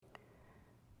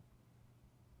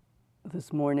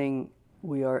This morning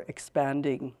we are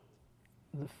expanding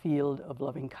the field of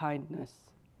loving kindness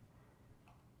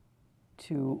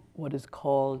to what is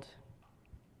called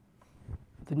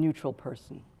the neutral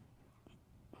person.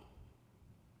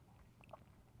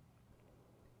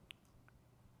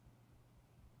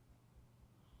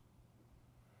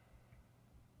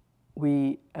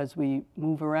 As we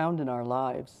move around in our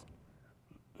lives,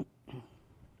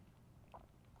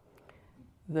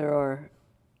 there are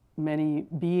many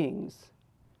beings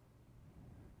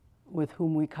with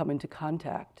whom we come into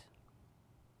contact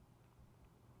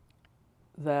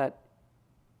that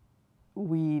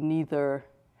we neither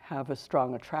have a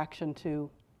strong attraction to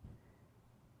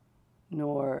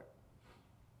nor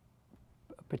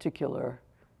a particular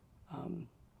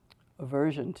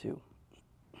aversion to.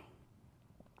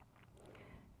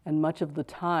 And much of the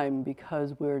time,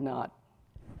 because we're not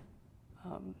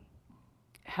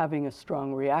having a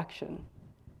strong reaction,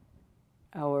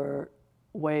 our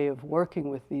way of working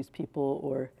with these people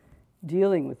or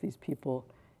dealing with these people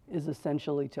is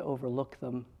essentially to overlook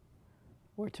them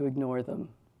or to ignore them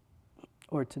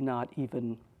or to not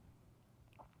even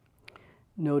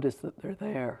notice that they're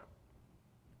there.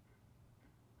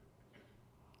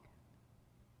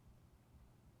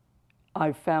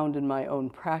 I've found in my own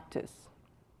practice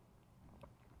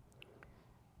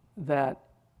that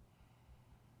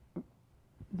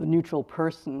the neutral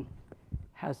person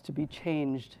has to be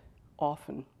changed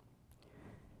often,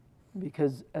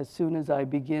 because as soon as I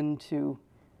begin to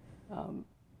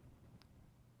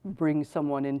bring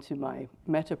someone into my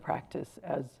metta practice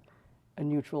as a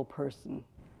neutral person,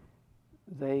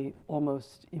 they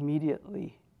almost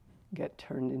immediately get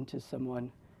turned into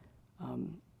someone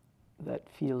that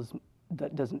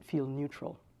doesn't feel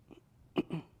neutral.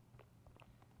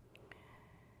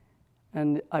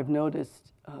 And I've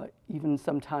noticed, even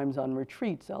sometimes on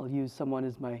retreats, I'll use someone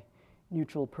as my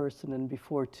neutral person, and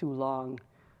before too long,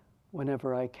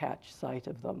 whenever I catch sight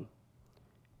of them,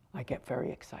 I get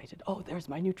very excited. Oh, there's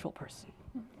my neutral person.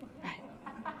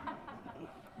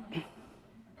 Right.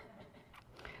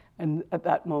 And at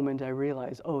that moment, I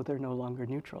realize, oh, they're no longer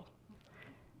neutral,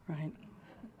 right?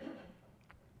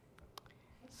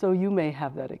 So you may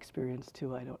have that experience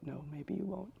too, I don't know, maybe you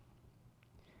won't.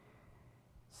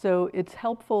 So it's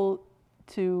helpful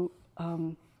to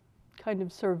kind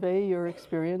of survey your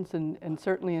experience, and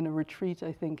certainly in a retreat,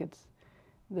 I think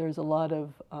there's a lot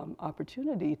of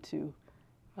opportunity to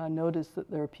notice that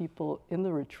there are people in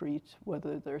the retreat,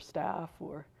 whether they're staff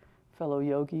or fellow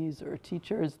yogis or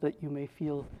teachers, that you may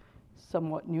feel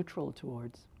somewhat neutral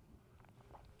towards.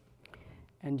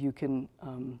 And you can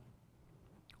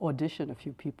audition a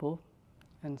few people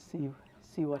and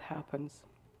see what happens.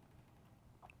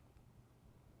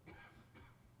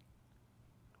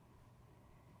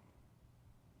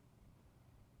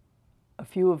 A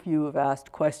few of you have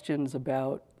asked questions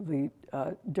about the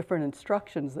different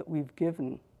instructions that we've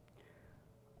given.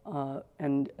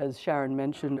 And as Sharon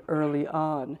mentioned early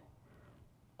on,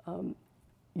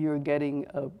 you're getting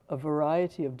a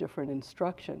variety of different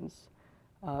instructions,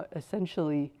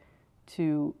 essentially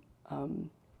to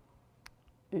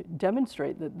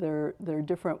demonstrate that there are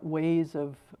different ways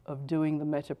of doing the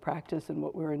metta practice, and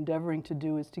what we're endeavoring to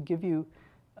do is to give you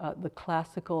the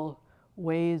classical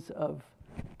ways of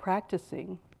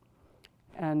practicing,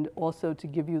 and also to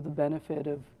give you the benefit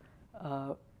of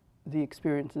the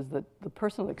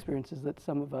personal experiences that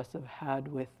some of us have had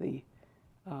with the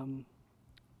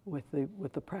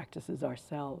practices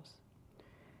ourselves.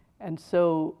 And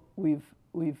so we've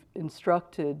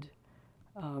instructed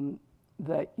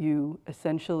that you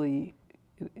essentially,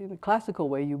 in a classical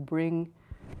way, you bring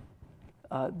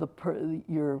the person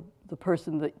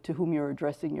to whom you're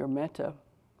addressing your metta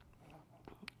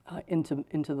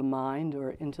into the mind or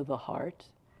into the heart,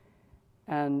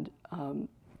 and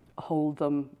hold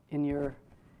them in your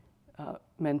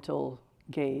mental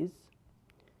gaze,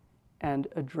 and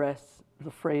address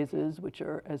the phrases, which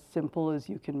are as simple as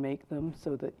you can make them,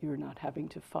 so that you're not having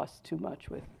to fuss too much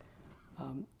with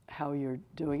how you're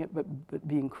doing it, but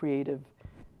being creative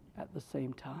at the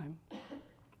same time.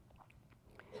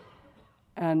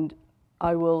 And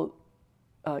I will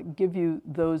give you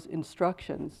those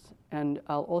instructions, and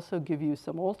I'll also give you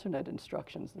some alternate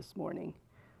instructions this morning,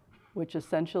 which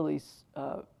essentially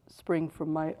spring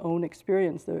from my own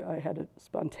experience. I had a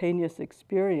spontaneous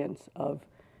experience of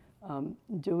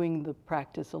doing the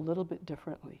practice a little bit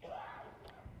differently.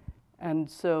 And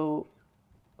so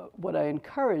what I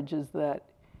encourage is that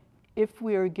if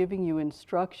we are giving you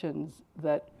instructions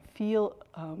that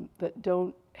that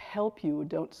don't help you,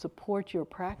 don't support your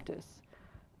practice,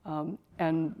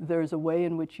 and there's a way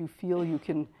in which you feel you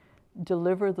can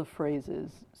deliver the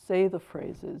phrases, say the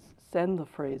phrases, send the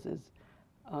phrases,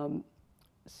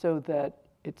 so that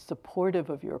it's supportive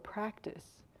of your practice,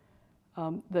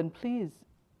 then please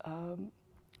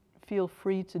feel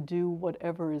free to do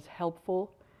whatever is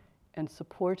helpful and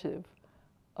supportive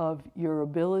of your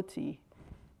ability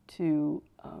to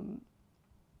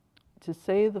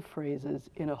say the phrases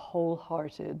in a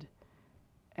wholehearted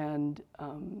and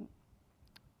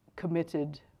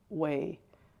committed way,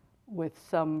 with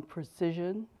some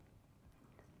precision,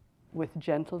 with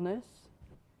gentleness,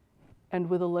 and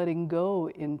with a letting go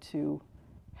into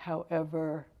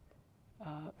however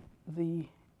the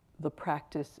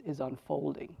practice is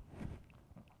unfolding.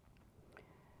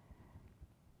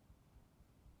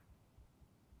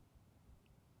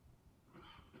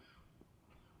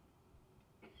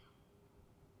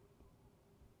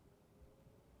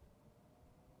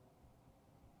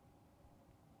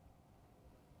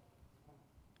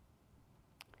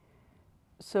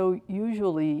 So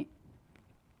usually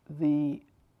the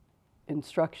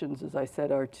instructions, as I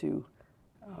said, are to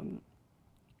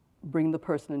bring the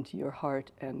person into your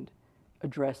heart and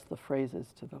address the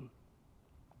phrases to them.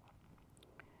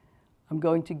 I'm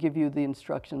going to give you the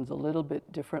instructions a little bit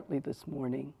differently this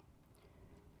morning.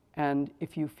 And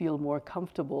if you feel more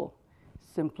comfortable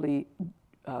simply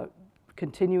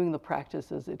continuing the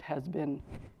practice as it has been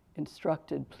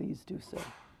instructed, please do so.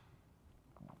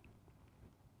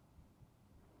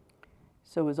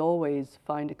 So as always,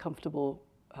 find a comfortable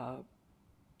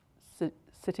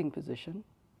sitting position,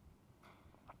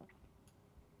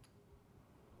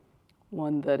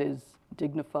 one that is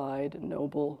dignified and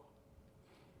noble,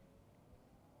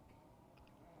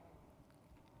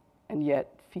 and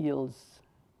yet feels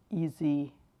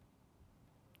easy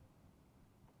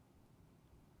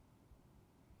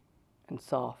and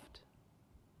soft.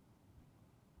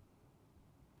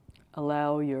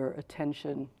 Allow your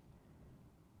attention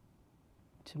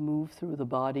to move through the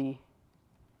body,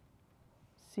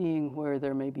 seeing where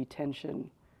there may be tension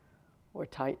or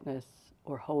tightness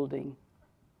or holding.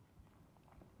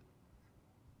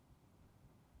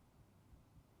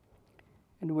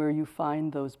 And where you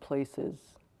find those places,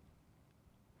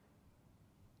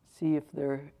 see if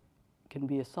there can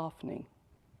be a softening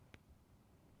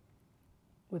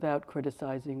without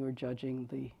criticizing or judging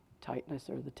the tightness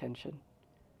or the tension.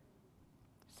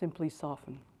 Simply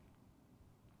soften.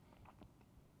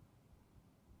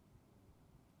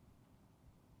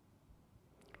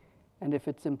 And if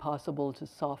it's impossible to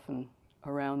soften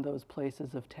around those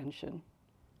places of tension,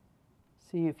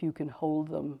 see if you can hold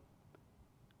them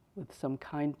with some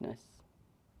kindness.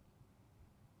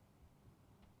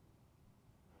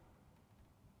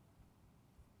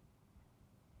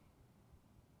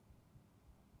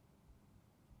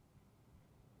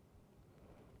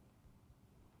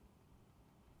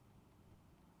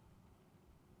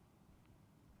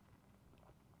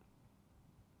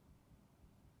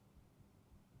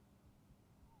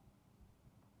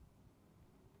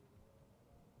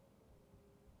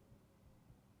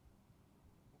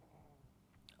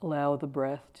 Allow the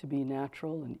breath to be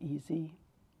natural and easy.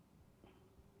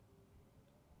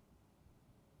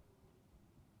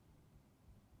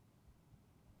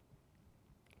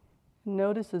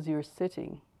 Notice as you're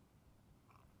sitting,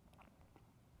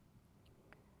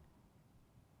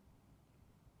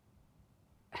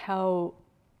 how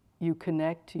you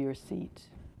connect to your seat.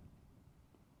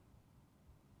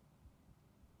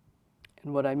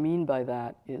 And what I mean by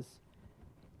that is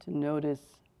to notice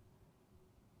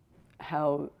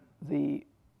how the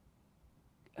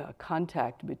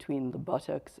contact between the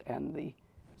buttocks and the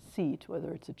seat,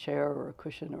 whether it's a chair or a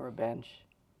cushion or a bench,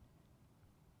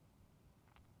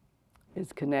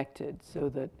 is connected, so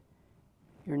that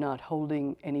you're not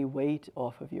holding any weight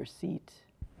off of your seat,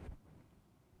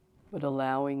 but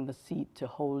allowing the seat to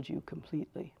hold you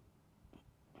completely.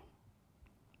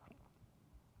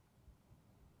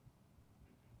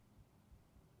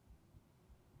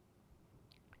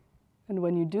 And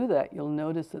when you do that, you'll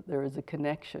notice that there is a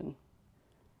connection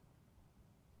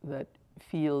that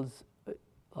feels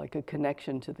like a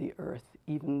connection to the earth,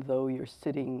 even though you're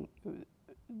sitting.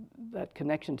 That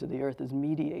connection to the earth is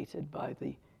mediated by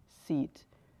the seat.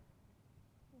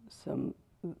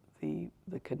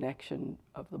 The connection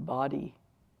of the body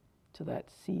to that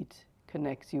seat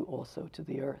connects you also to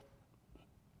the earth.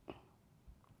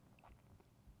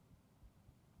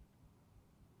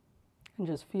 And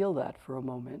just feel that for a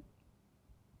moment.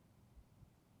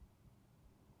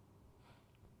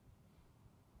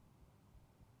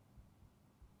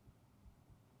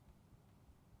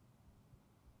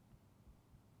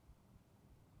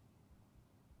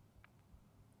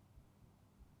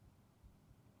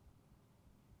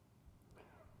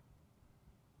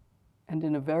 And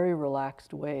in a very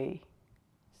relaxed way,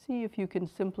 see if you can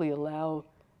simply allow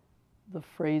the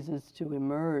phrases to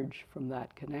emerge from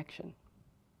that connection.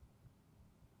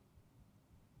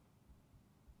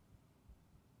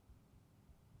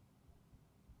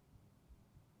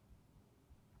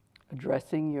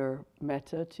 Addressing your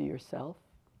metta to yourself.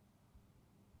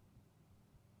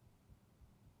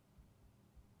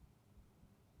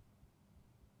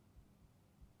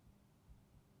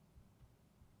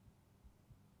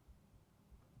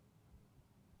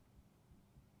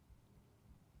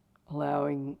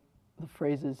 Allowing the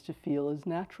phrases to feel as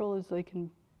natural as they can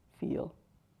feel.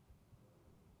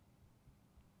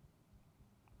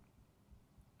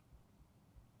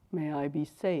 May I be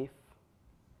safe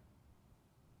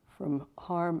from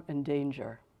harm and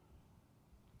danger.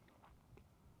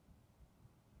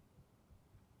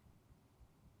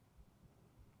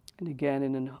 And again,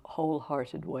 in a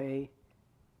wholehearted way,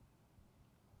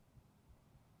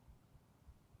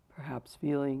 perhaps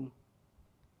feeling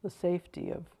the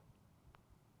safety of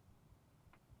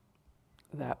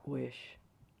that wish.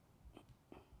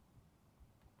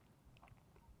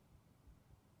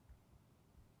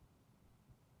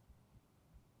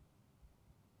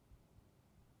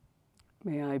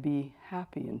 May I be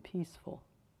happy and peaceful.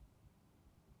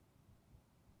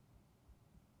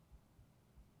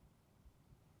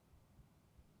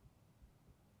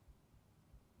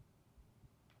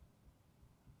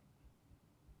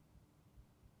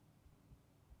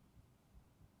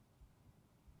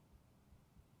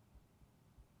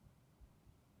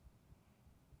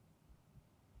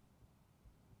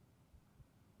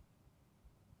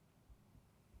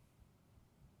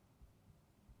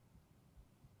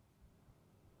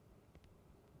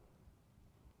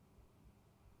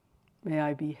 May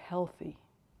I be healthy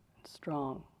and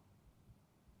strong.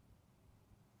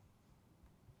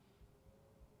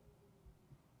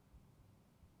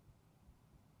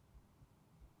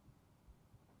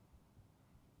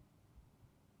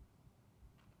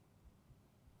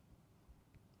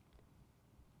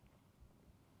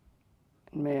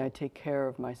 And may I take care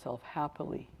of myself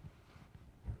happily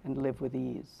and live with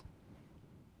ease.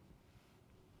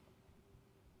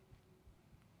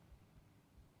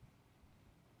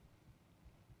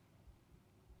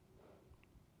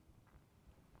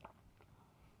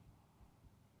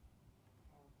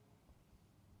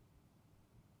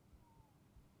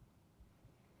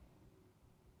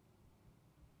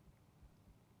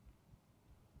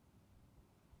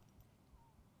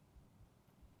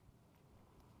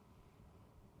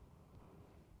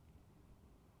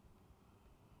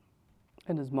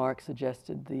 And as Mark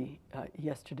suggested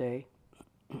yesterday,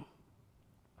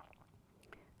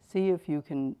 see if you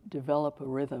can develop a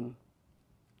rhythm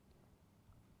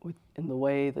in the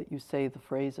way that you say the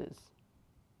phrases.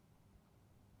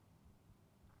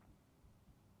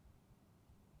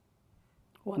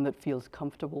 One that feels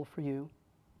comfortable for you,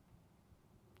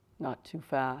 not too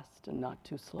fast and not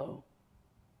too slow.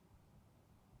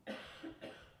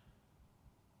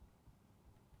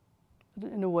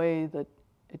 But in a way that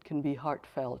it can be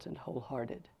heartfelt and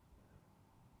wholehearted.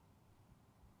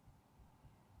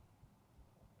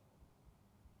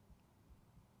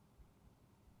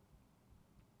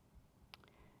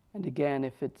 And again,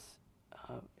 if it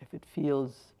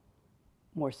feels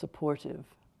more supportive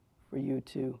for you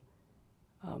to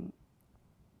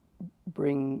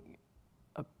bring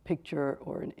a picture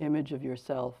or an image of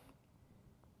yourself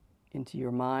into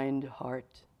your mind,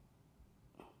 heart,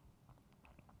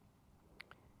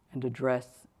 and address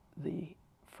the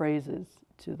phrases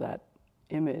to that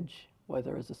image,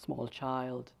 whether as a small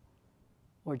child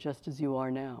or just as you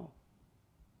are now.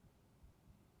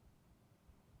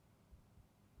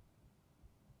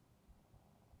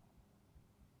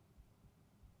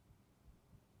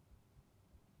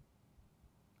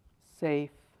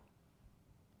 Safe,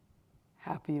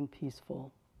 happy and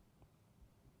peaceful,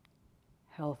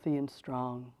 healthy and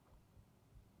strong,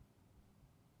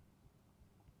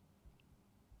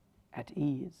 at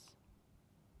ease.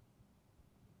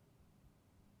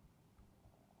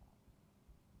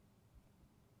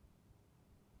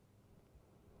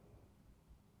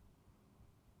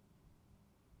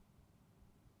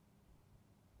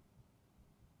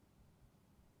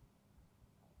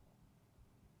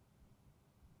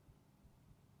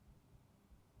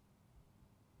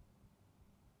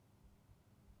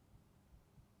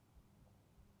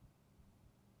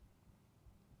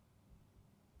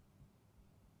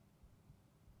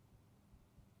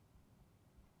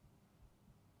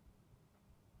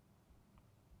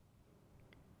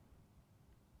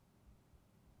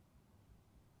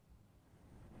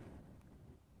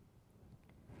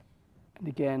 And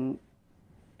again,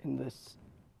 in this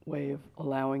way of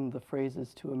allowing the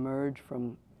phrases to emerge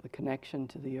from the connection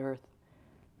to the earth.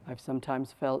 I've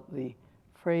sometimes felt the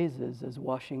phrases as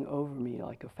washing over me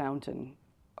like a fountain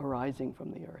arising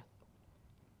from the earth.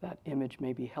 That image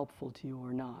may be helpful to you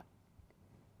or not.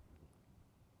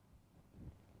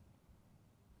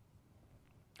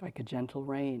 Like a gentle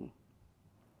rain,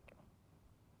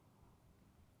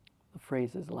 the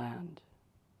phrases land.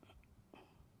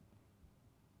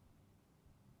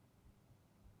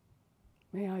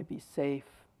 May I be safe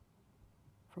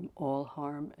from all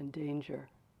harm and danger.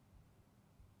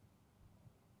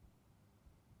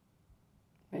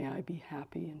 May I be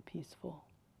happy and peaceful.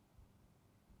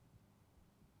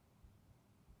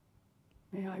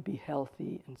 May I be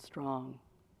healthy and strong.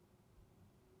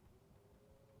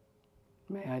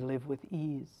 May I live with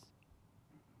ease.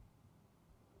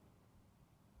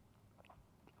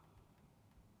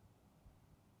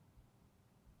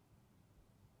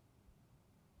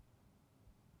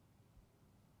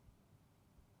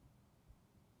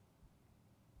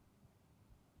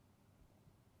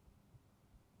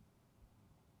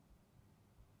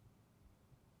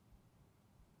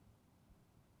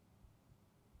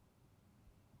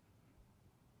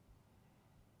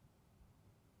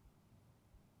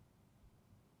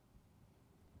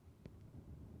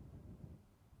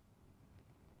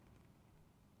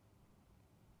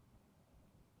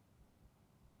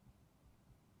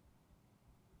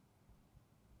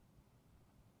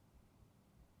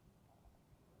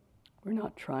 We're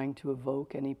not trying to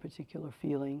evoke any particular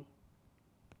feeling.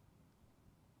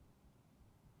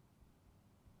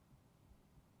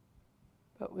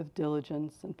 But with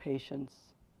diligence and patience,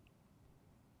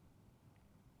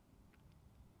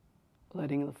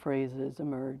 letting the phrases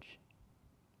emerge.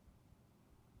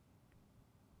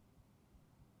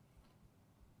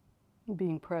 And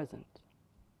being present.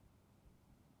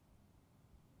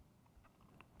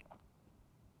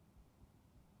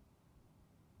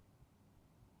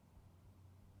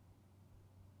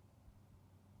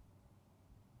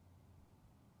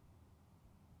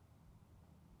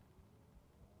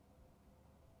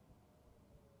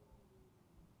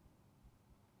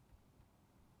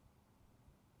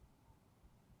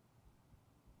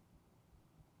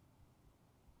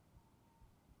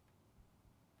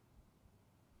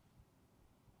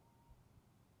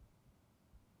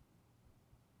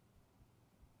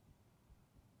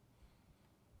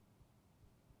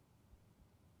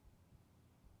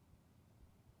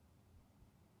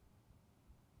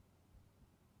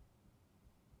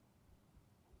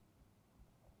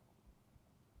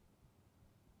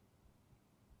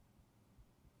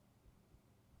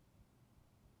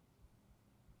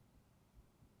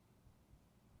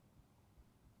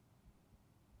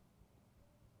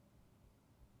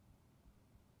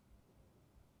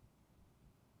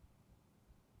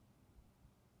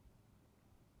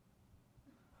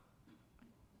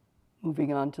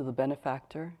 Moving on to the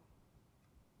benefactor.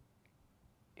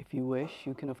 If you wish,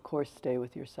 you can of course stay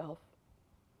with yourself.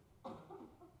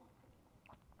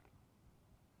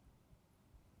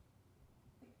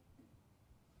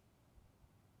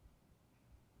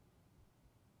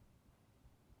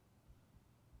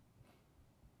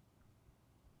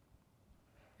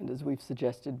 And as we've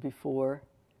suggested before,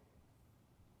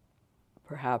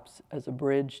 perhaps as a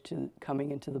bridge to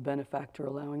coming into the benefactor,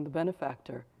 allowing the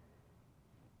benefactor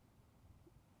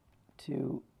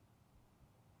to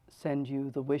send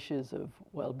you the wishes of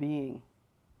well-being.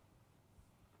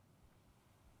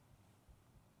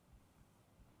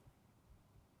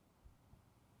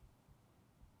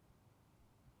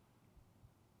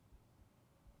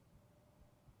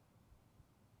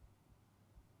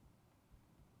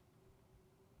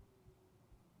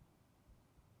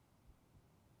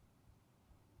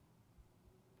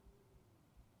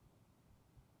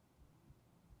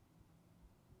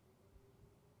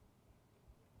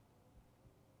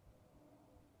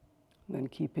 And then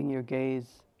keeping your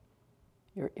gaze,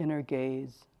 your inner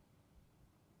gaze,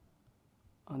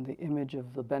 on the image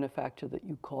of the benefactor that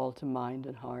you call to mind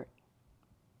and heart.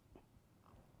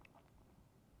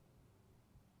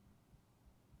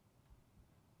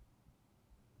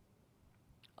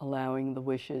 Allowing the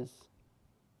wishes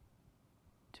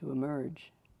to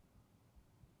emerge.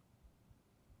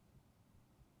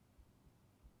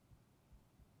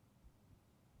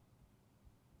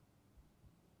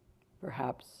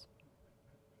 Perhaps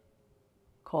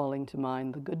calling to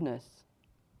mind the goodness,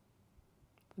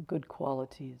 the good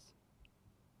qualities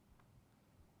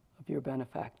of your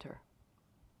benefactor.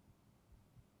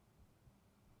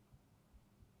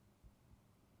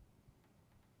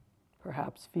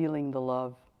 Perhaps feeling the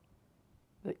love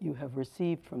that you have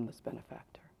received from this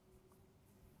benefactor.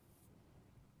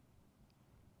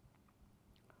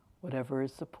 whatever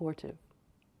is supportive.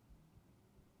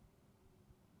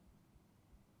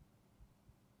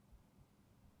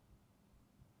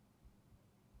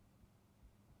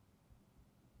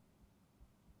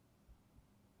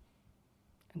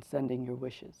 And sending your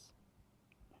wishes.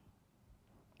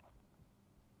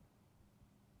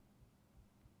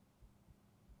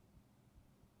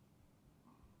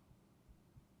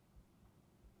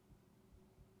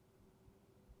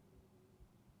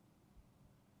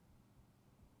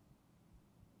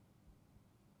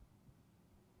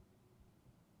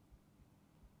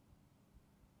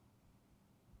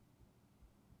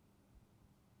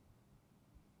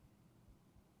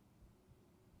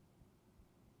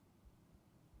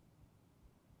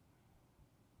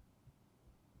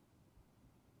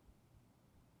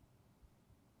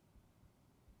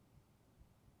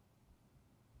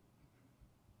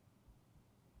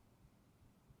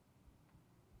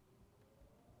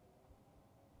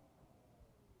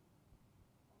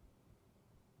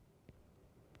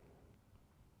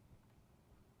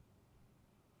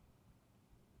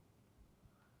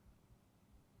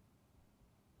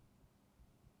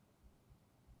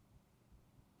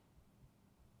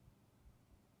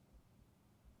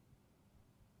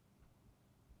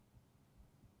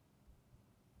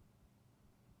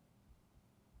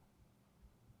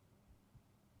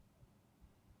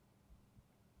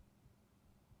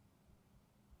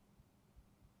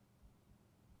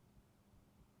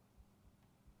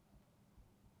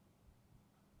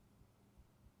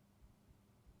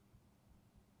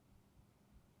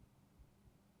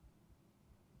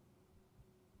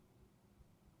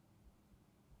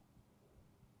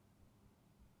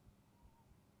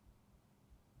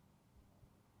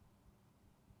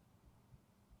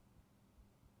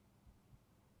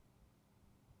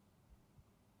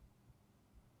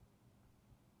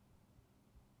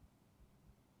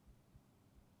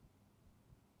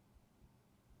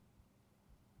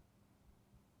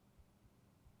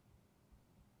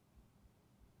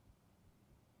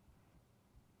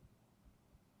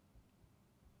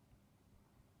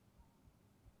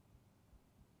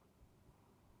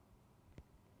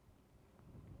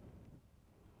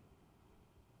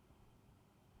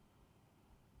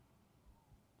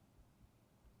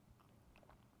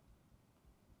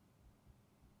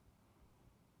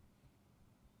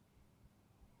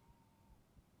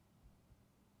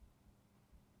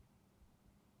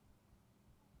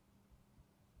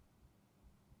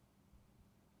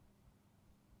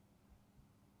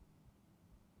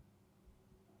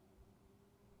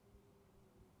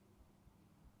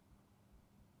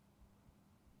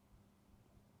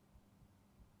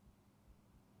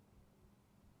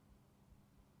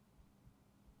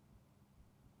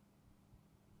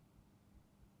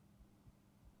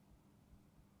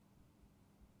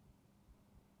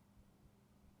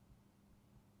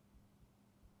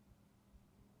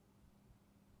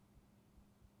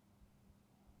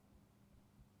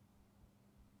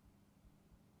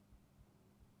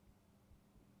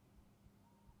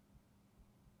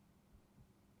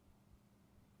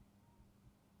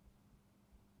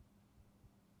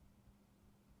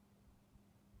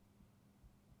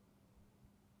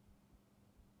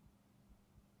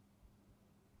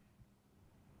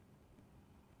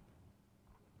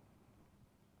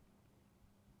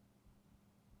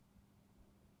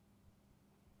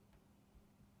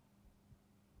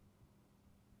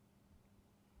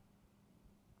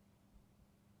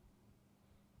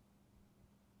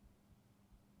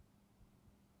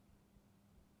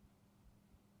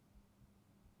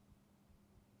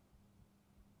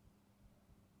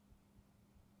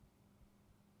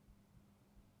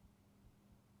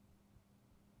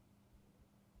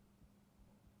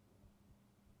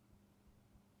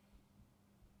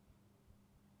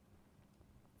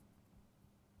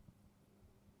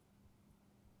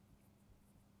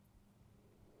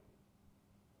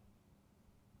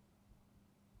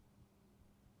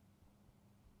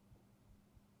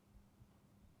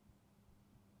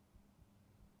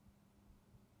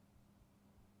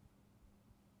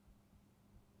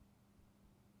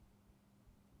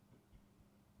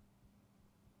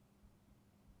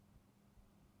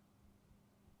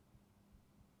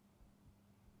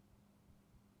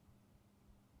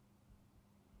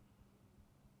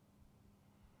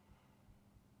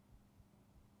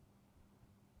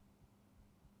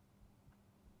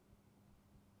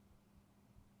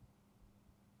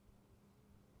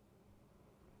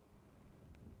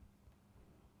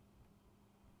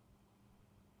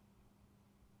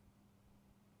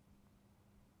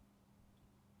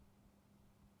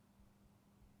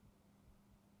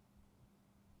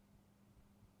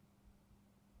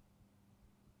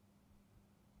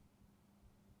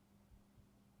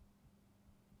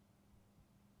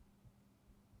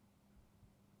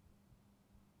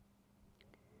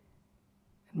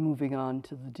 moving on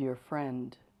to the dear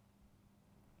friend.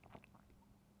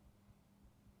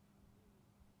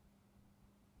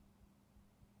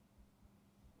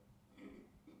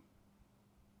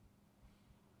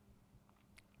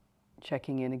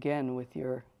 Checking in again with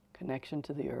your connection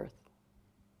to the earth.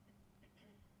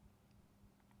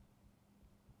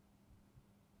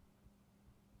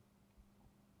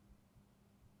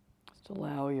 Just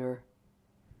allow your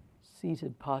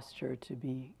seated posture to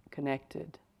be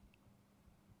connected.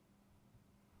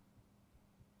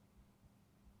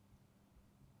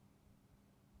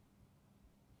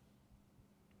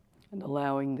 And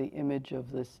allowing the image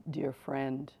of this dear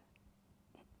friend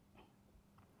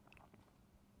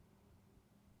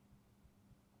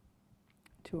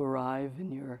to arrive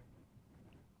in your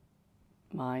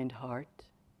mind, heart.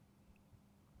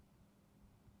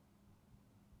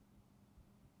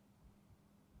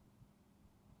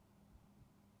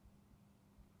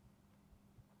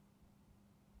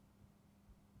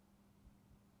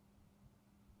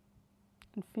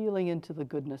 And feeling into the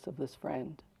goodness of this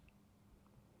friend.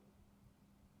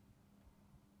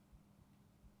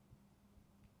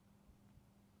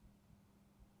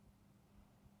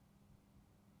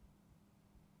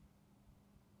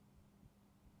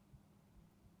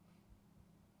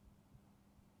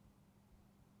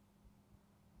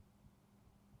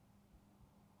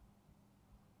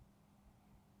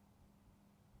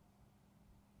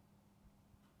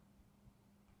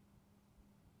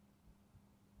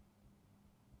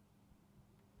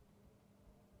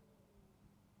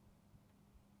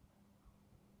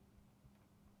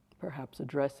 Perhaps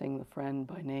addressing the friend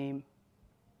by name.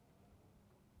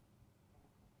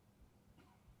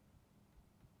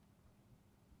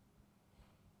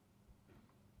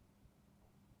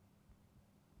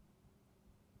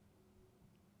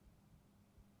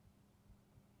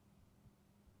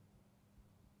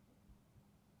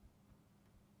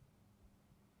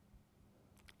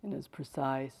 In as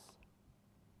precise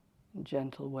and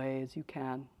gentle way as you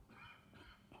can.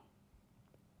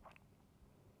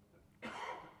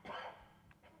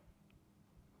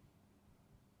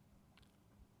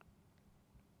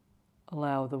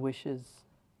 Allow the wishes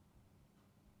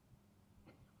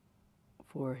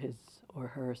for his or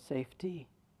her safety,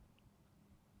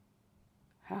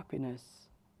 happiness,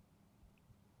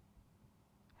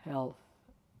 health,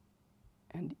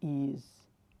 and ease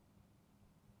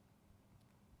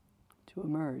to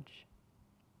emerge.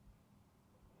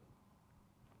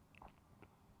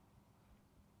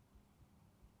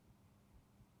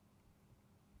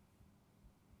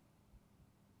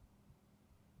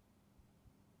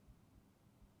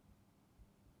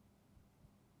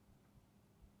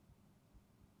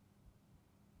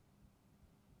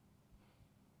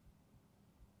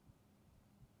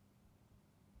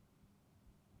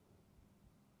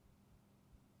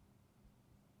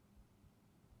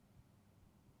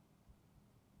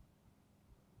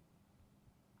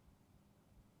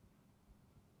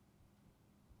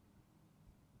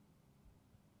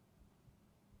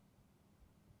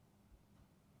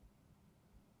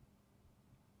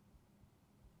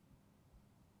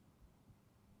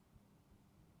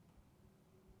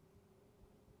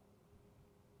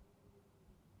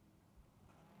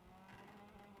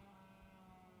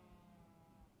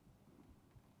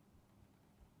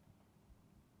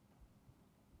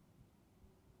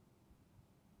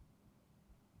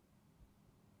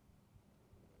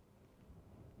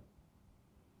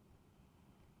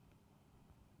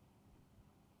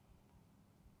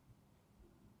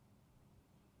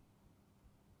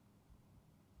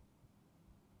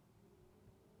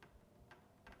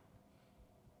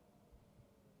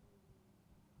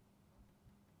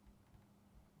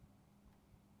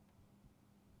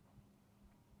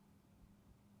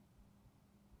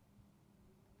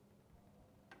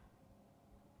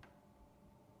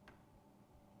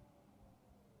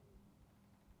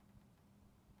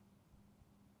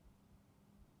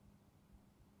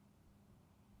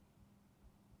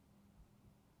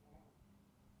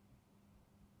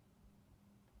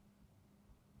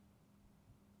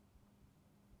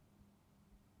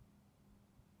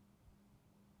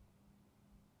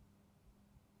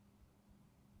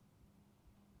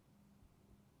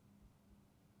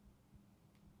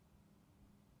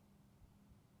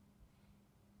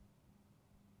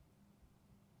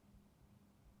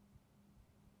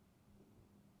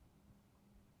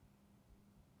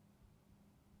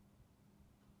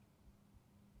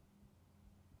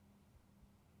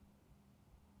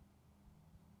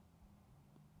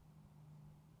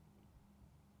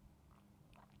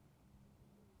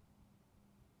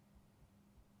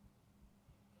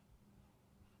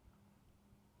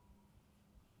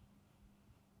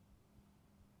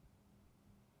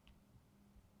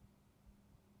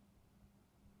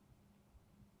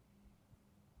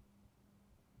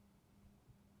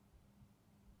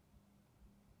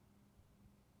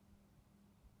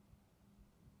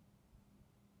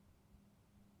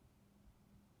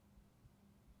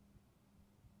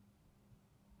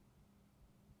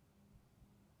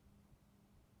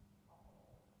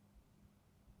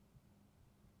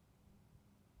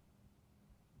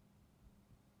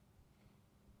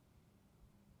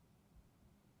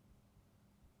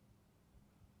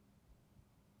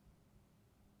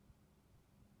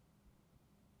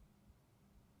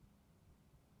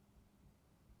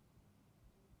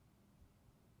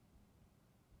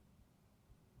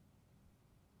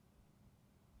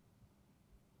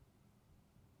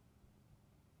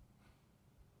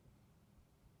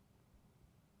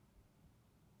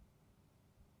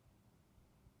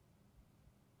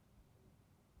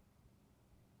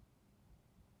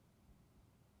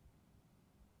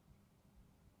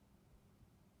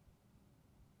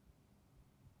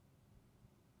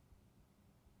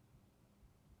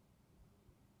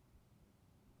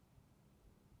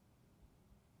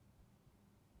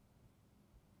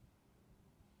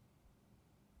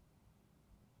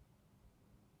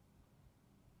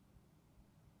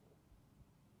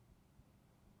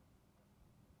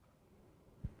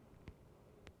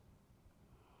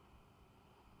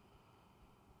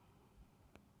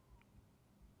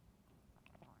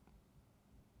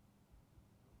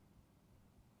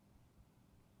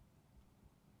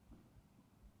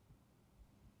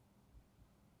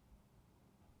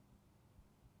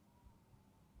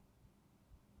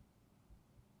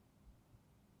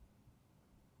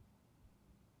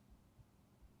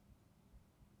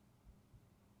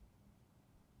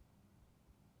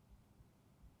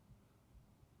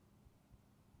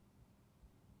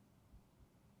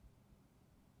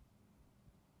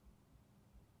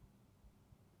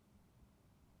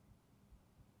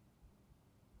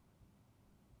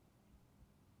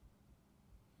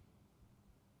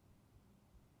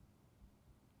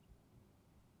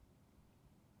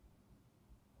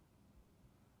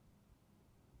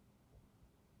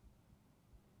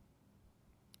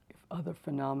 other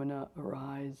phenomena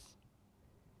arise,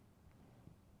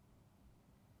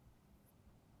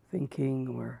 thinking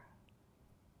or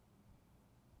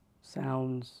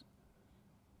sounds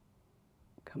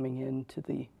coming into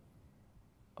the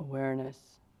awareness.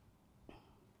 You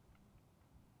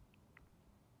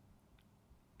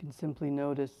can simply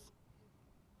notice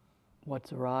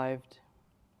what's arrived.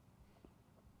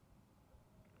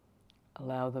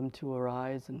 Allow them to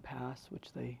arise and pass,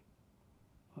 which they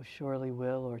most surely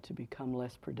will, or to become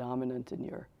less predominant in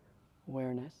your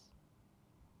awareness.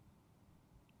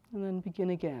 And then begin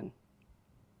again.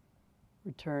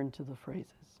 Return to the phrases.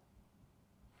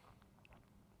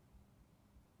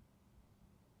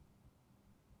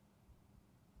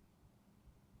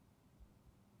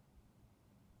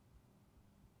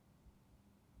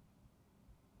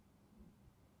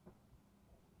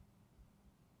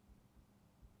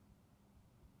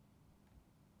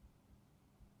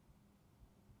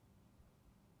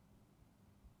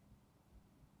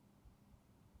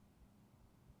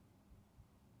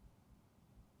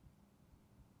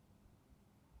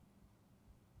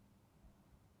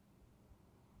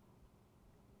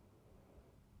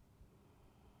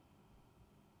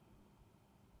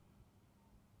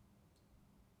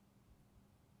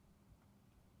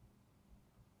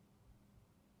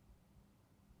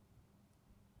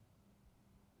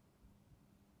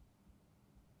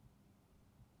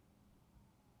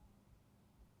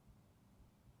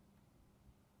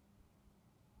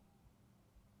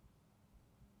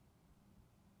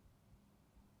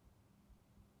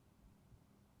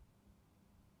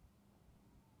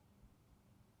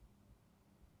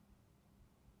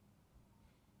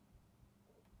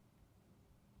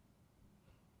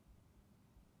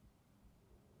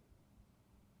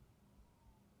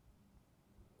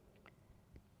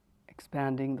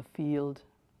 Expanding the field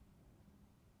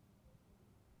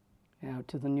now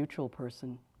to the neutral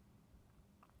person.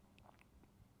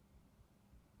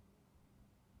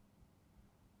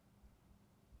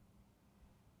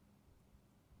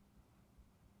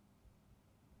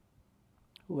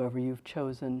 Whoever you've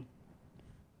chosen,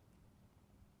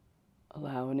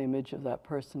 allow an image of that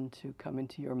person to come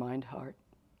into your mind heart.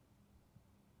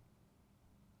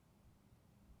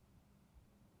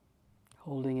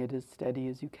 Holding it as steady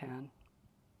as you can.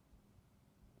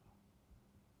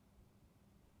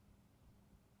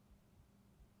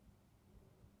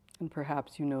 And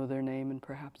perhaps you know their name and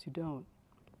perhaps you don't.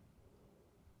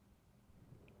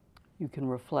 You can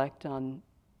reflect on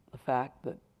the fact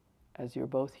that as you're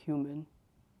both human,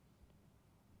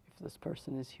 if this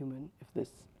person is human, if this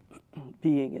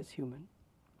being is human,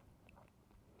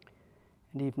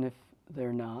 and even if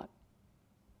they're not,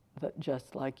 that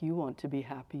just like you want to be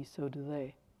happy, so do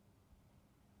they.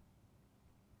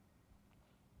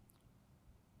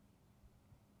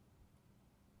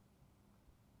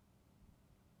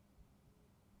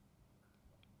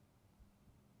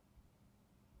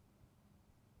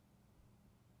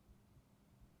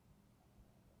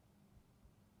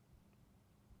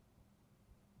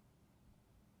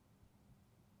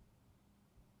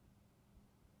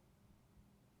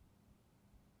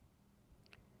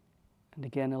 And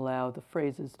again, allow the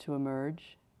phrases to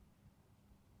emerge,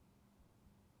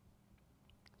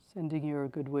 sending your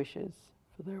good wishes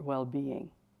for their well-being.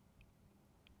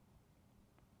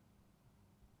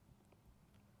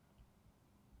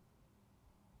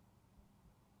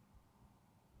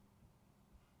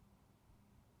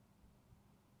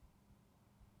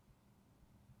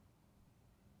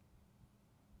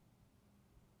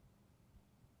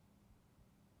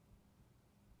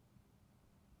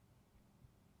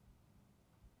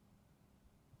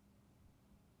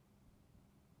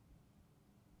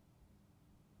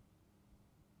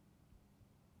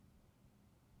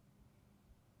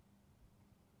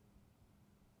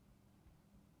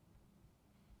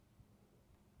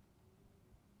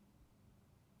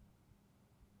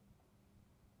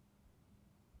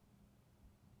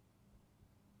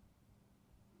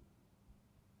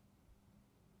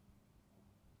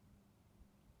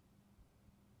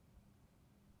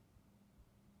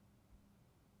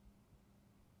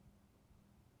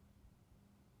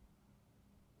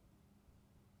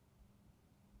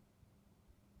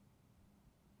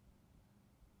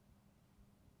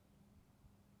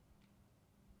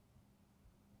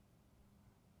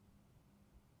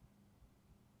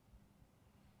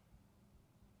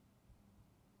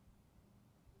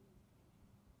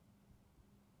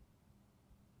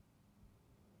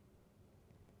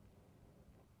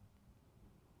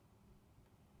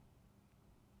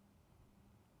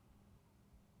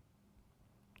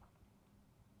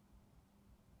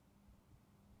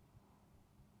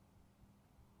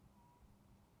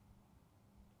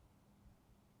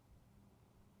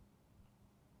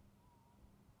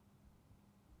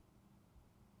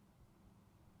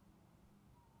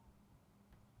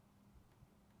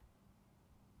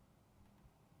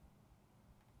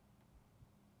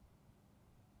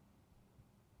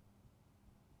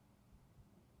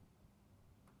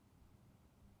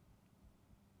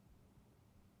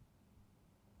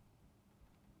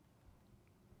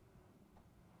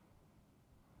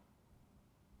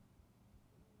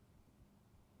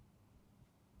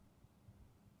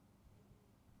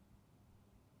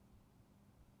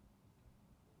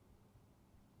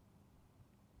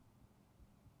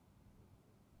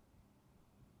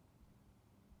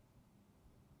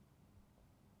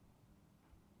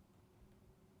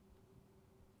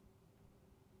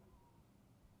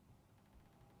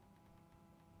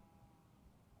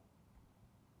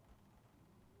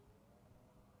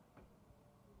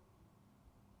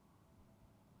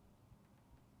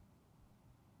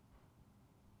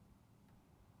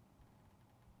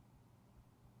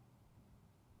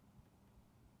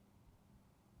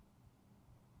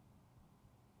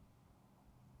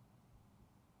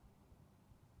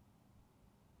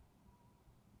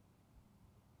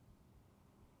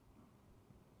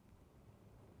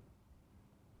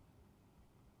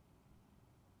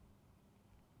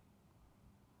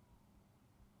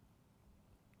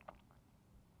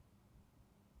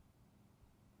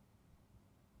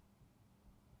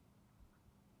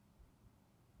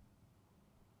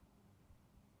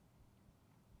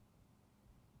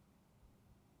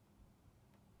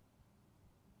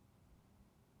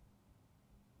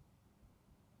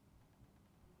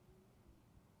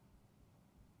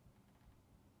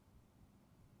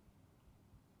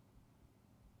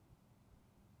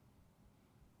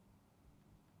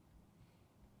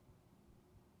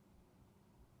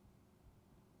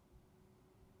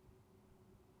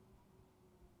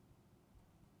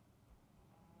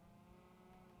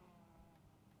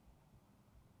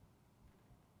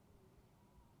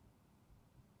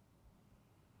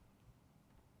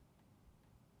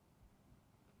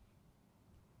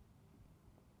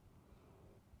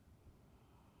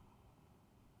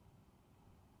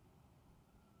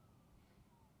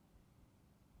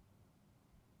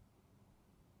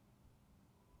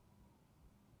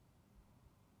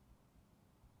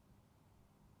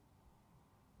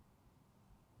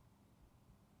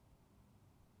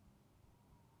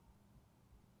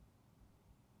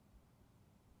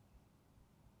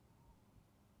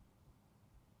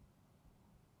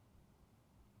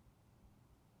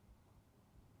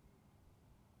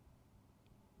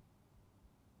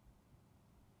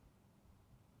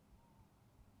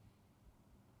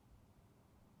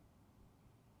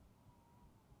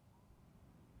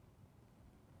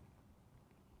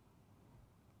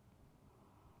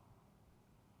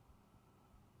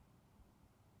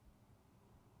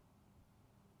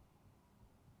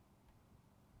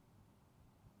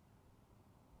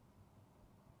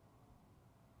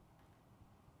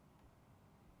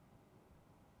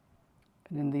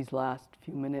 And in these last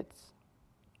few minutes,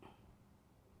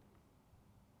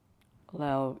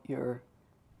 allow your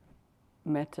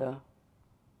metta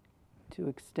to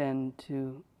extend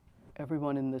to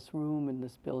everyone in this room, in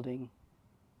this building.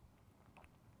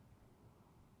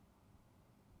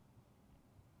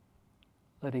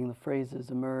 Letting the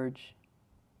phrases emerge.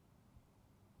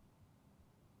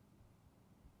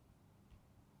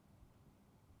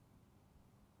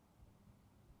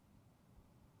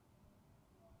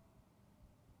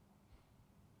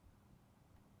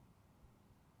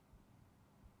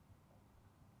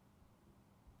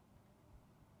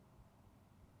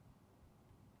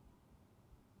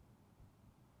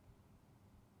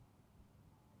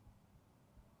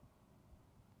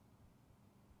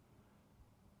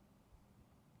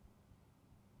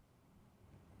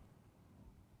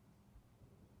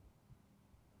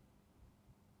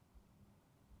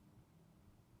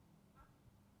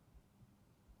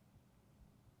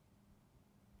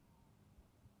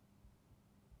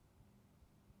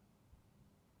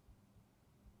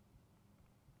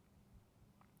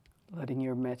 Letting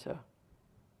your metta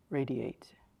radiate.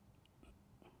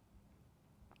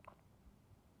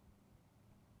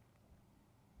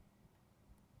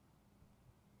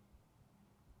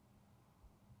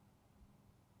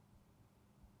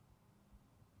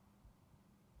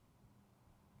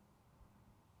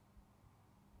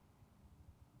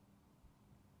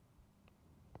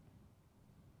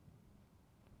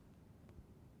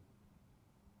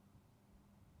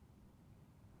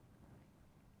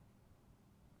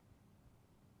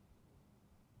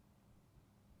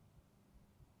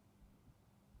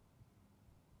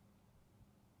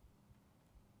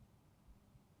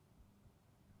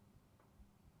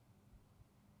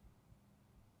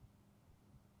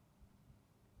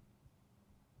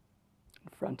 In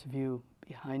front of you,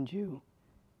 behind you,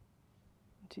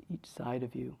 to each side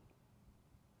of you,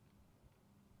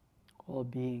 all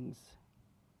beings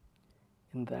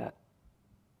in that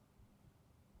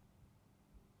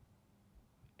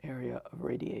area of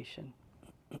radiation.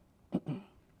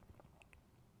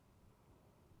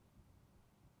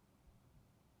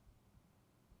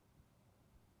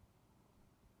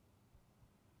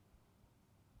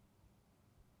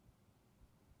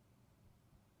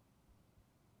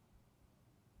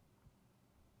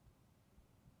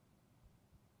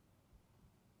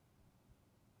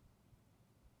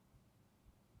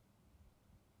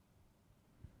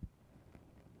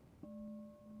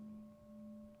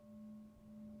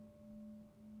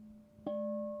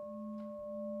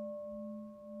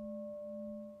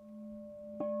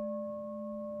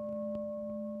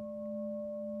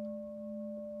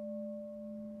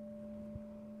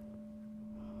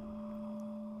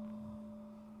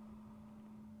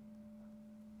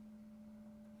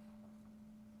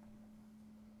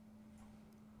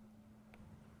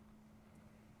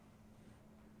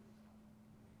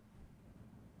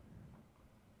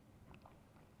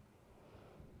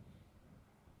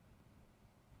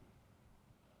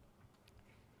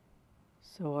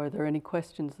 So are there any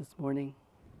questions this morning?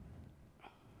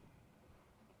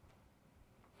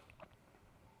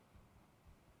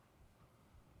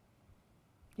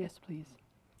 Yes, please.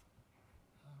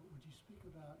 Would you speak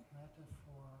about metta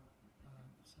for,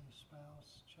 say,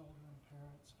 spouse, children,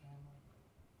 parents,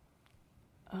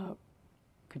 family?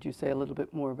 Could you say a little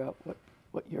bit more about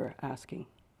what you're asking?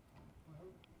 Well,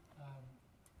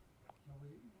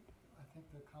 I think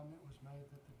the comment was made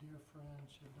that the dear friend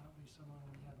should not be someone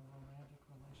we have a romantic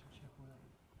relationship with.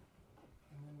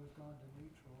 And then we've gone to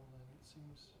neutral, and it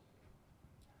seems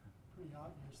pretty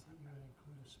obvious that you would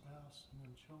include a spouse and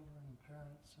then children and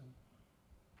parents. And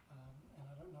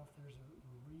I don't know if there's a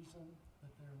reason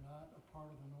that they're not a part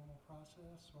of the normal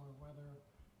process, or whether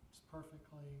it's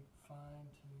perfectly fine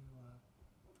to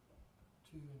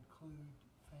include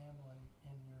family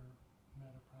in your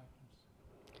metta practice.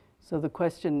 So the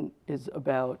question is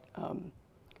about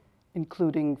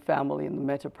including family in the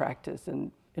metta practice,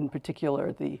 and in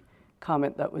particular the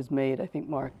comment that was made, I think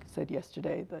Mark said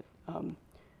yesterday, that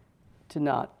to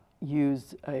not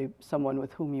use someone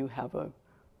with whom you have a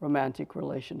romantic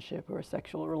relationship or a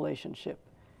sexual relationship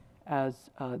as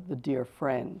the dear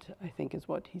friend, I think is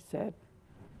what he said.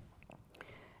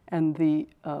 And the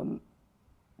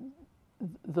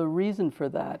reason for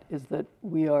that is that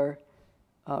we are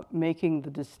making the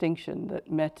distinction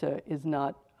that metta is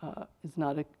not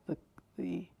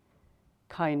the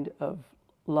kind of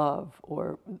love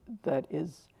or that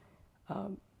is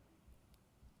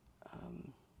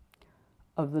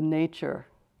of the nature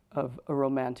of a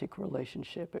romantic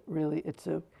relationship.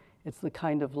 It's the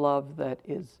kind of love that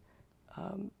is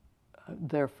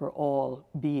there for all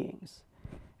beings.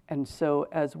 And so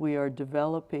as we are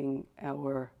developing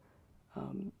our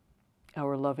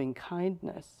loving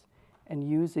kindness and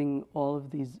using all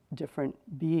of these different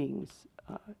beings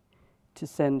to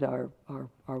send our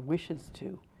wishes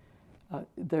to,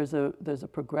 there's a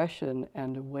progression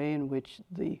and a way in which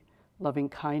the loving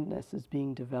kindness is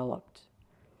being developed.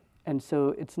 And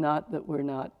so it's not that we're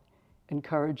not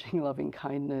encouraging loving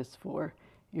kindness for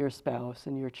your spouse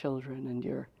and your children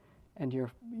and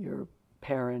your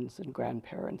parents and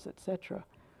grandparents, etc.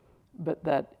 But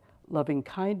that loving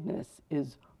kindness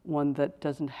is one that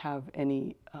doesn't have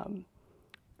any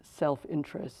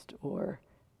self-interest or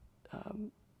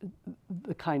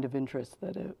the kind of interest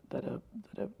that a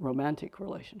romantic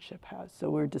relationship has. So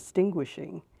we're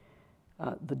distinguishing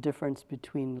the difference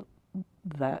between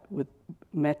that with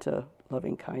metta,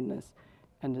 loving kindness,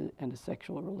 and a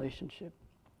sexual relationship.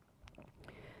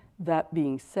 That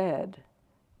being said,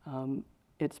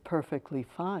 it's perfectly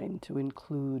fine to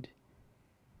include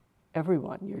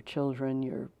everyone, your children,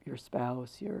 your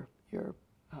spouse, your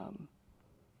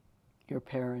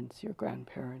parents, your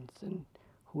grandparents, and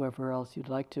whoever else you'd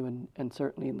like to, and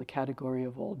certainly in the category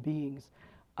of all beings.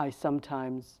 I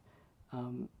sometimes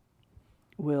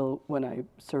will, when I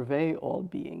survey all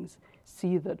beings,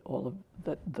 see that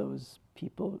those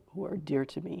people who are dear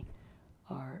to me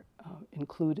are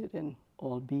included in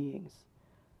all beings.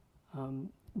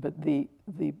 But the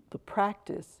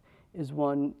practice is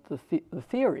one, the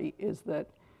theory is that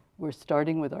we're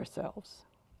starting with ourselves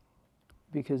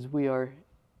because we are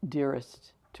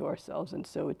dearest to ourselves, and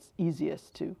so it's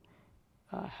easiest to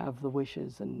have the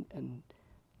wishes and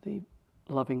the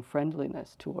loving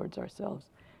friendliness towards ourselves.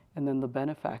 And then the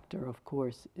benefactor, of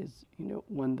course, is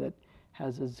one that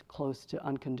has as close to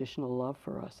unconditional love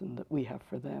for us and that we have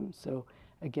for them. So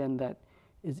again, that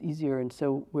is easier, and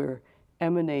so we're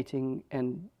emanating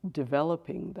and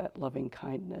developing that loving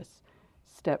kindness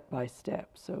step by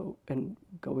step. So, and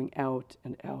going out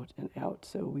and out and out.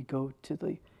 So we go to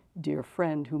the dear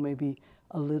friend who may be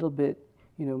a little bit,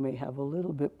 may have a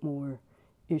little bit more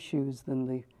issues than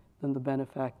the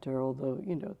benefactor, although,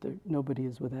 nobody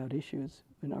is without issues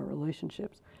in our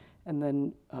relationships. And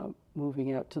then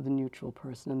moving out to the neutral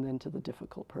person, and then to the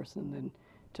difficult person, and then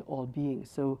to all beings.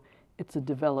 So it's a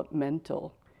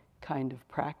developmental kind of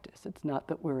practice. It's not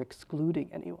that we're excluding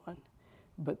anyone,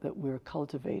 but that we're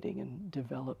cultivating and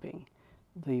developing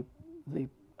the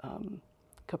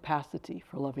capacity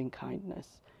for loving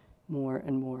kindness more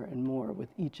and more and more with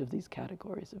each of these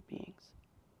categories of beings.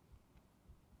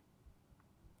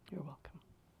 You're welcome.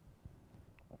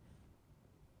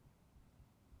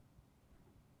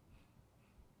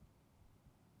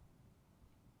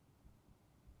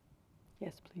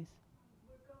 Yes, please.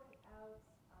 We're going out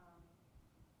from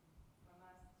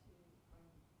us to, from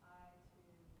I to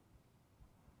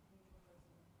neutral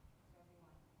person, to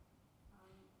everyone.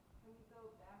 Can we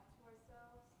go back to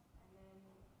ourselves and then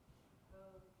go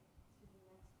to the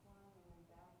next one, and then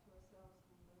back to ourselves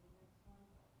and go to the next one?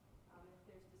 If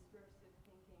there's discursive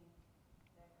thinking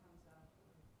that comes up for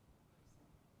a person.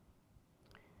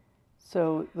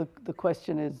 So the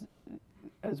question is,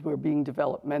 as we're being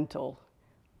developmental,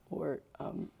 or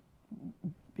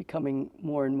becoming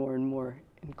more and more and more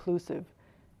inclusive,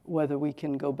 whether we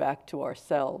can go back to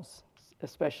ourselves,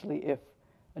 especially if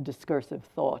a discursive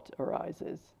thought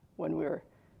arises when we're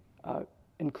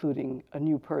including a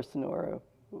new person or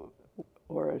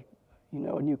a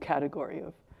new category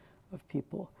of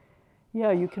people.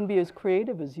 Yeah, you can be as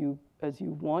creative as you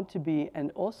want to be,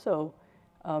 and also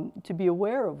to be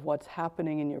aware of what's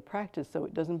happening in your practice, so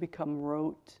it doesn't become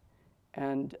rote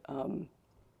and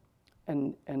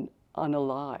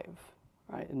unalive,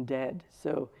 right, and dead.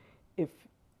 So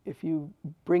if you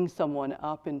bring someone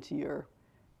up into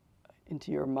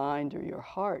your mind or your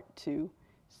heart to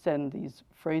send these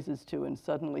phrases to, and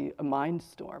suddenly a mind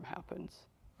storm happens,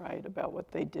 right, about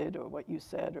what they did or what you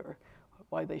said or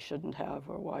why they shouldn't have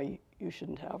or why you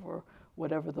shouldn't have, or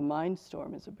whatever the mind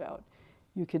storm is about,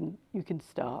 you can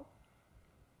stop,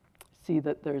 see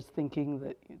that there's the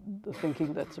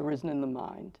thinking that's arisen in the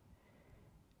mind.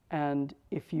 And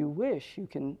if you wish, you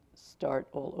can start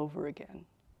all over again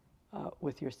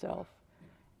with yourself.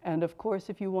 And of course,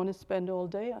 if you want to spend all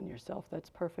day on yourself, that's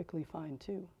perfectly fine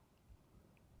too.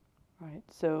 Right?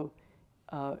 So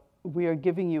we are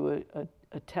giving you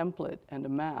a template and a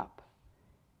map,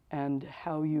 and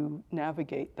how you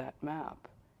navigate that map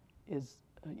is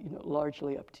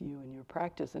largely up to you in your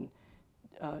practice. And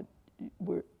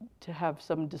we're to have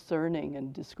some discerning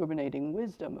and discriminating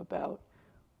wisdom about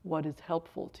what is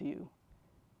helpful to you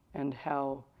and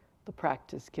how the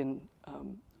practice can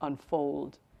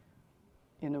unfold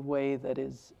in a way that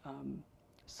is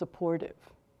supportive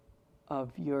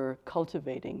of your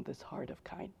cultivating this heart of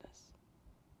kindness.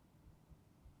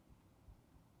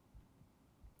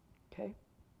 Okay?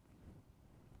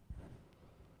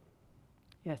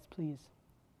 Yes, please.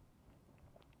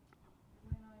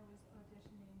 When I was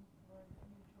auditioning for the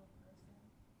neutral person,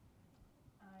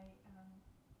 I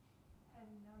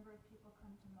had a number of people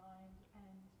come to mind,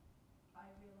 and I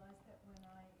realized that when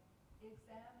I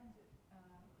examined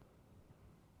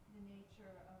the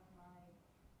nature of my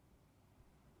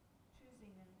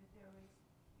choosing them, that there was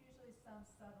usually some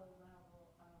subtle level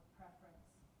of preference,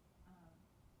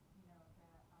 that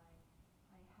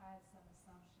I had some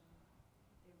assumption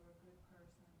that they were a good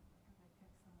person. Like if I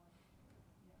picked someone,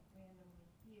 randomly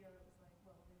here, it was like,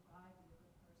 well, they've got to be a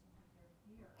good person because they're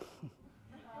here. And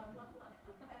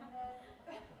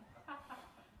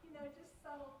then, just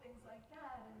subtle things like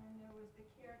that. And then there was the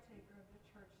caretaker of the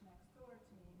church next door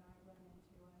to me, and I run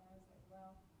into, and I was like,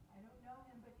 well, I don't know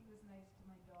him, but he was nice to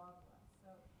my dog once,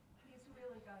 so he's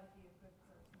really got to be a good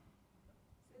person.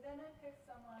 So then I picked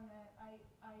someone that I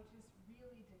just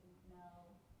really didn't know,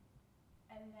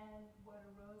 and then what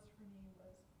arose for me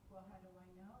was, well, how do I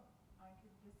know?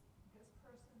 This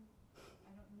person,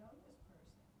 I don't know this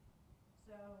person,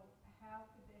 so how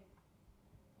could they?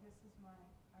 This is my,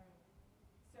 all right.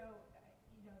 So,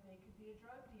 they could be a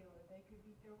drug dealer, they could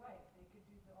beat their wife, they could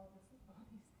do all these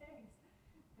things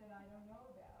that I don't know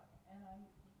about, and I'm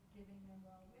giving them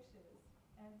well wishes.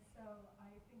 And so I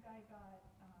think I got,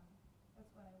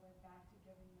 that's when I went back to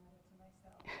giving Metta to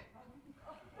myself. I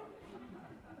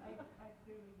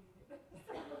clearly needed it. But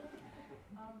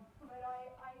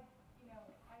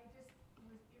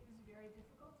it was very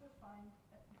difficult to find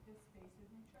this space of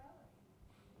neutrality.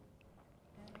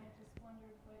 And I just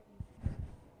wondered what you think.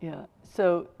 Yeah.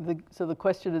 So the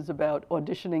question is about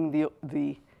auditioning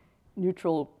the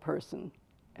neutral person,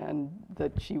 and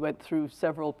that she went through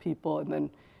several people, and then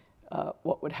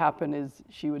what would happen is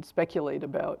she would speculate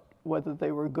about whether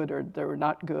they were good or they were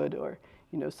not good, or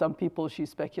some people she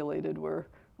speculated were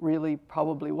really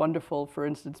probably wonderful. For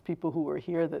instance, people who were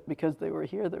here, that because they were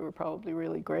here, they were probably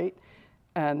really great,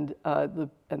 and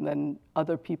then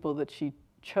other people that she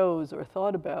chose or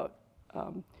thought about,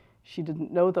 she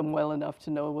didn't know them well enough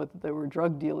to know whether they were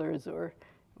drug dealers or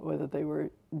whether they were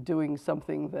doing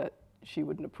something that she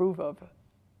wouldn't approve of.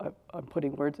 I'm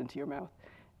putting words into your mouth.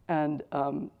 And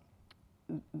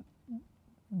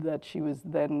that she was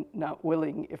then not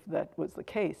willing, if that was the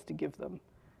case, to give them,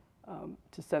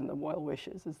 to send them well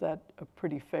wishes. Is that a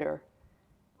pretty fair?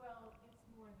 Well, it's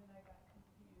more that I got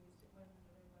confused. It wasn't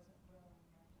that I wasn't willing.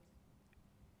 I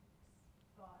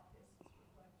just thought this is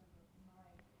reflective of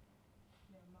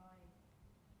my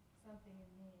something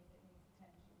in me that needs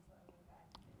attention, so I went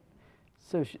back to it.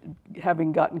 So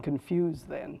having gotten confused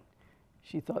then,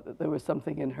 she thought that there was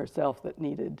something in herself that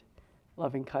needed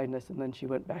loving kindness, and then she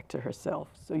went back to herself.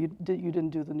 So you didn't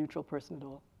do the neutral person at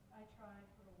all? I tried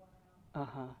for a while.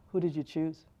 Uh-huh. Who did you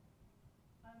choose?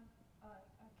 I'm a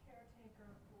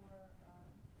caretaker for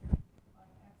my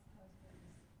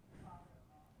ex-husband's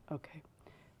father-in-law. Okay.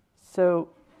 So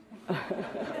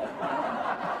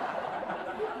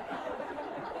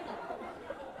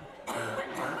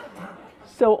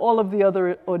so all of the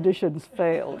other auditions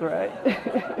failed, right?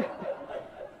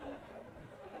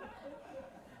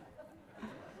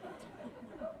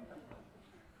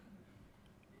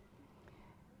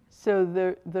 So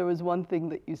there was one thing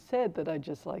that you said that I'd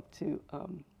just like to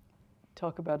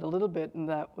talk about a little bit, and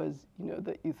that was,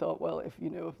 that you thought, well, if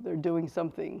they're doing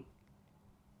something,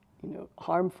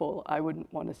 harmful, I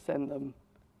wouldn't want to send them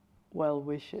well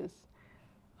wishes.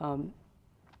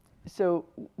 So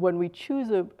when we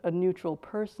choose a neutral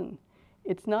person,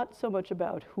 it's not so much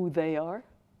about who they are,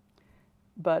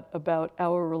 but about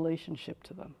our relationship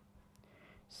to them.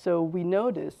 So we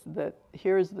notice that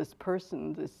here's this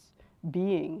person, this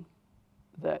being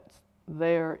that's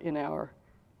there in our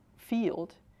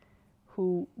field,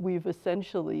 who we've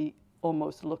essentially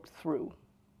almost looked through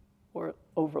or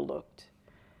overlooked.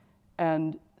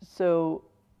 And so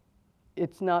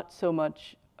it's not so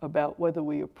much about whether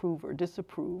we approve or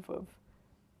disapprove of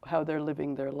how they're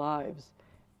living their lives,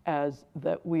 as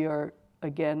that we are,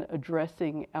 again,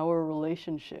 addressing our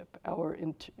relationship,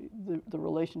 the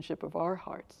relationship of our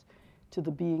hearts to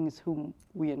the beings whom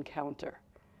we encounter.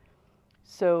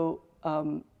 So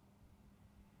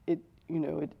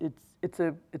it's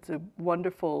a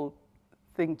wonderful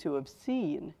thing to have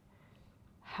seen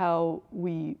how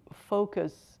we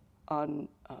focus on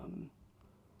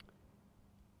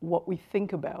what we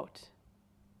think about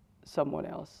someone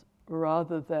else,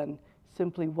 rather than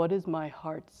simply what is my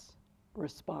heart's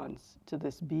response to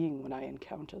this being when I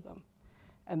encounter them.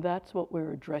 And that's what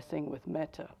we're addressing with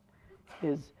metta,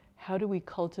 is how do we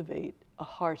cultivate a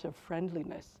heart of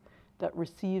friendliness that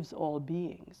receives all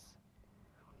beings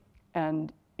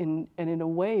and in a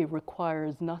way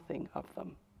requires nothing of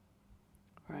them,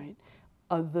 right?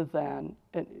 Other than,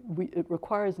 it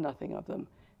requires nothing of them,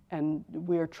 and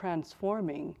we are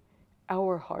transforming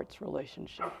our heart's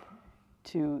relationship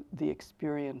to the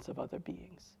experience of other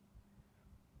beings.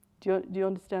 Do you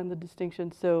understand the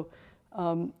distinction? So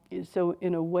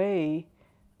in a way,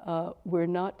 we're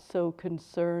not so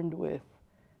concerned with,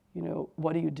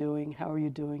 what are you doing? How are you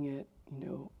doing it?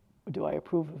 Do I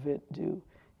approve of it?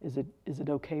 Is it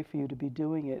okay for you to be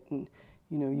doing it? And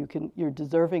you're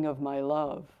deserving of my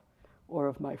love, or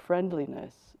of my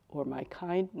friendliness, or my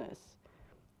kindness,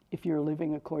 if you're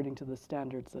living according to the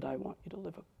standards that I want you to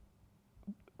live.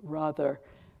 Rather,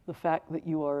 the fact that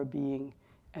you are a being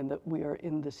and that we are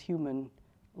in this human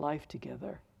life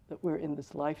together, that we're in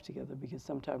this life together, because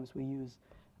sometimes we use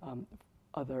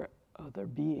other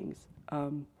beings,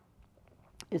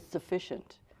 is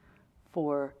sufficient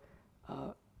for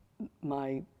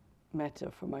my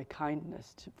metta, for my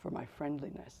kindness, for my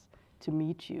friendliness, to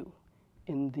meet you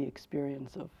in the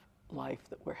experience of life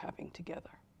that we're having together.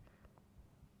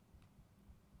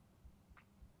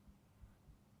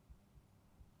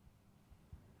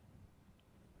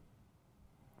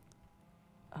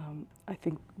 I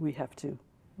think we have to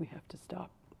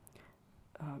stop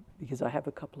because I have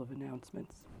a couple of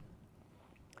announcements.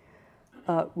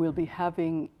 We'll be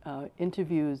having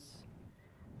interviews.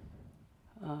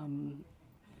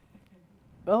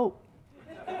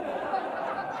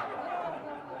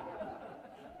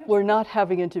 We're not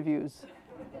having interviews.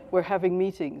 We're having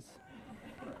meetings.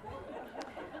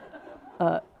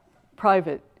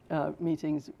 Private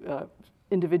meetings,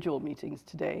 individual meetings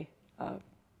today.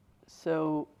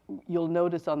 So you'll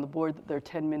notice on the board that there are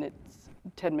 10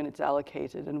 minutes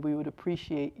allocated, and we would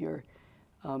appreciate your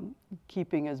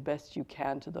keeping as best you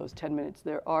can to those 10 minutes.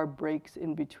 There are breaks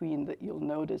in between that you'll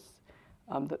notice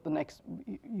that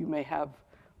you may have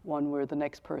one where the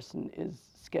next person is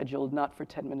scheduled not for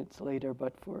 10 minutes later,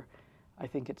 but for, I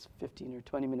think it's 15 or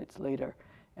 20 minutes later.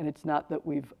 And it's not that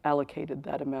we've allocated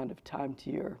that amount of time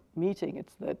to your meeting,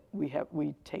 it's that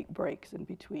we take breaks in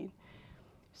between.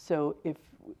 So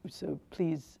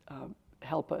please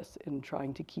help us in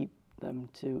trying to keep them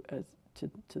to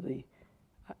the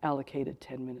allocated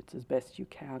 10 minutes as best you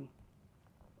can.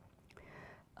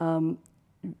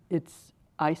 It's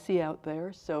icy out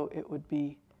there, so it would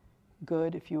be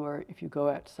good if you go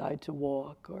outside to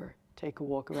walk or take a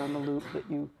walk around the loop, that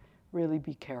you really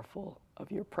be careful of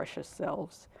your precious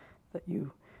selves, that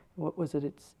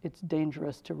it's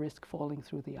dangerous to risk falling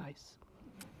through the ice.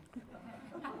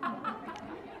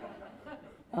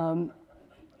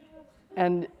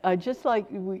 And I just like,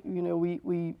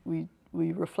 we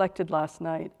reflected last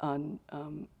night on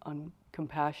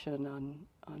compassion,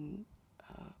 on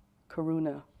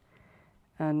karuna,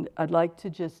 and I'd like to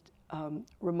just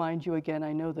remind you again.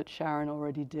 I know that Sharon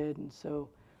already did, and so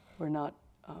we're not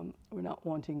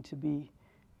wanting to be,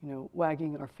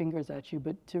 wagging our fingers at you,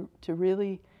 but to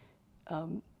really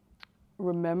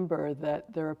remember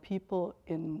that there are people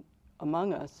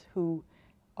among us who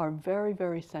are very,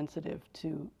 very sensitive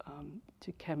to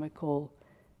chemical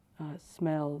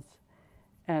smells.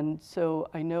 And so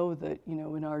I know that,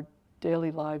 in our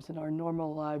daily lives, in our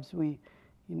normal lives, we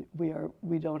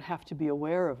don't have to be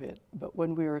aware of it. But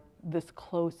when we are this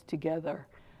close together,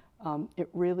 it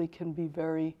really can be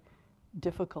very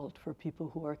difficult for people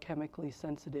who are chemically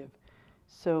sensitive.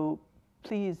 So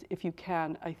please, if you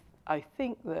can, I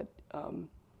think that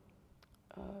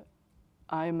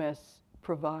IMS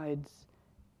provides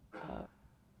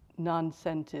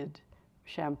non-scented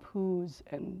shampoos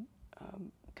and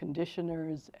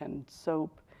conditioners and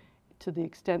soap. To the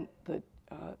extent that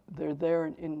they're there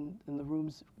in the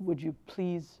rooms, would you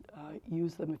please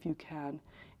use them if you can?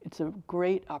 It's a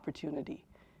great opportunity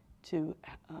to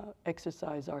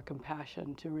exercise our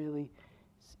compassion, to really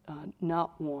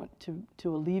not want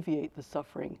to alleviate the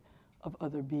suffering of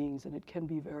other beings, and it can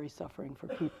be very suffering for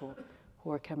people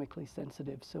who are chemically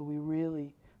sensitive. So we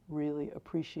really, really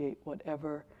appreciate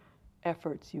whatever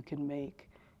efforts you can make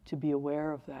to be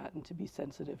aware of that and to be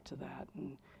sensitive to that,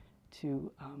 and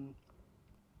to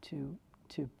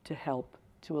help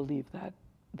to alleviate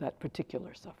that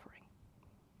particular suffering.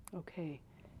 Okay,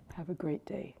 have a great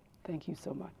day. Thank you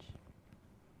so much.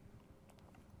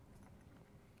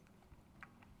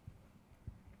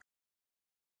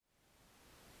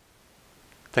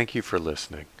 Thank you for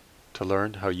listening. To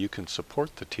learn how you can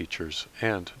support the teachers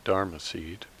and Dharma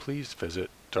Seed, please visit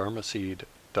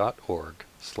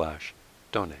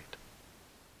dharmaseed.org/donate.